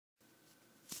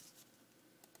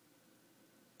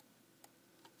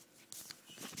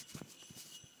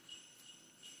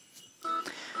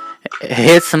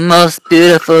It's the most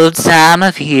beautiful time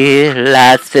of year.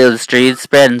 Lights fill the streets,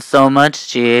 spreading so much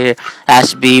cheer. I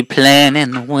should be playing in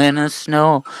the winter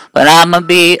snow, but I'ma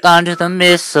be under the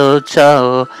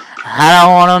mistletoe. I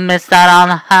don't wanna miss out on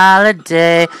the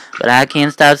holiday, but I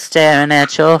can't stop staring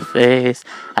at your face.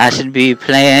 I should be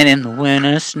playing in the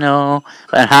winter snow,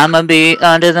 but I'ma be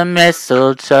under the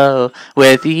mistletoe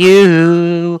with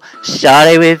you,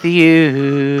 shawty, with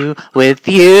you,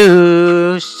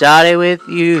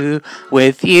 shawty,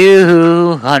 with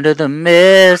you, under the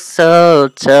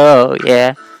mistletoe,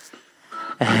 yeah.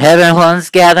 Everyone's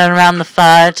gathering around the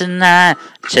fire tonight.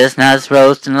 Chestnuts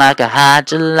roasting like a hot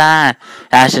July.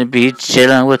 I should be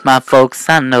chilling with my folks,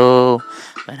 I know,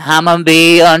 but I'ma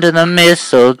be under the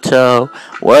mistletoe.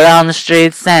 Word on the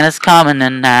street, Santa's coming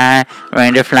tonight.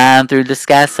 Reindeer flying through the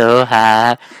sky so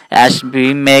high. I should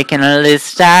be making a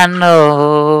list, I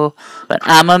know, but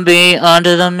I'ma be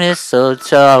under the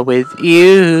mistletoe with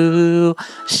you,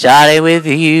 shawty, with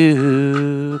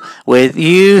you,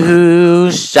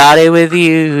 shawty,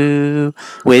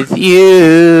 with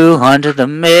you, under the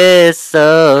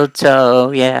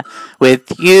mistletoe, yeah, with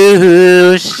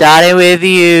you, shawty, with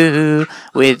you,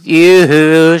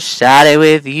 shawty,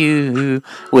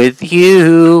 with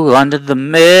you, under the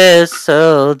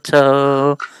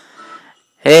mistletoe.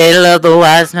 Hey, love, the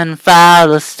wise men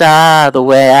follow the star the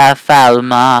way I follow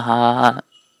my heart.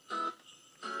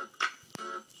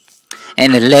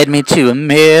 And it led me to a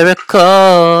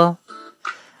miracle.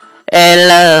 Hey,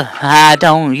 love, why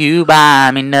don't you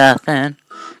buy me nothing?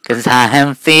 'Cause I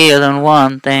am feeling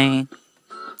one thing.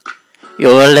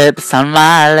 Your lips on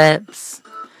my lips.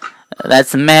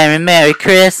 That's a merry, merry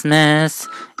Christmas.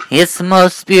 It's the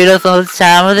most beautiful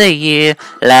time of the year.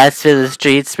 Lights fill the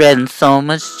streets, spreading so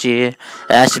much cheer.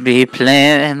 I should be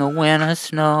playing in the winter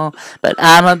snow, but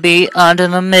I'ma be under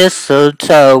the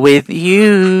mistletoe with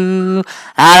you.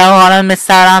 I don't wanna miss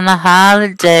out on the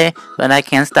holiday, but I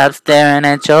can't stop staring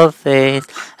at your face.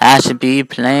 I should be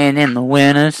playing in the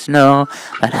winter snow,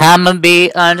 but I'ma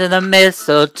be under the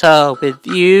mistletoe with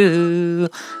you,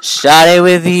 shawty,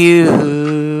 with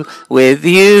you,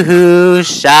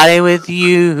 shawty,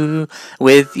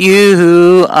 with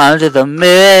you, under the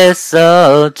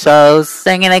mistletoe.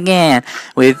 Sing it again.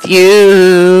 With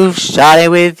you, shawty,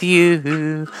 with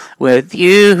you,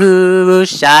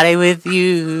 shawty, with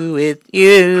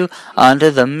you, under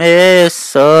the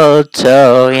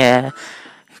mistletoe, yeah.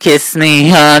 Kiss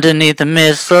me underneath the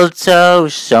mistletoe.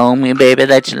 Show me, baby,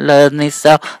 that you love me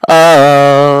so.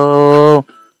 Oh,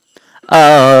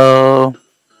 oh.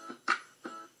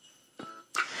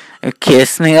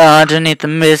 Kiss me underneath the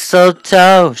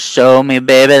mistletoe. Show me,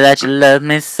 baby, that you love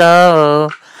me so.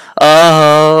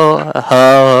 Oh,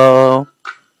 oh.